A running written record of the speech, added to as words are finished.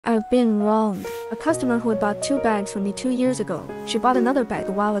I've been wronged. A customer who had bought 2 bags from me 2 years ago. She bought another bag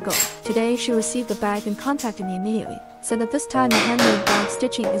a while ago. Today she received the bag and contacted me immediately. Said that this time the handmade bag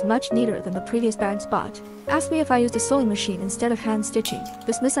stitching is much neater than the previous bags bought. Asked me if I used a sewing machine instead of hand stitching.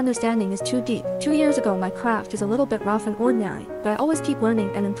 This misunderstanding is too deep. 2 years ago my craft is a little bit rough and ordinary, but I always keep learning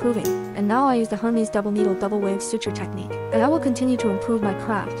and improving. And now I use the Hermes double needle double wave suture technique. And I will continue to improve my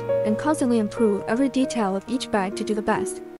craft, and constantly improve every detail of each bag to do the best.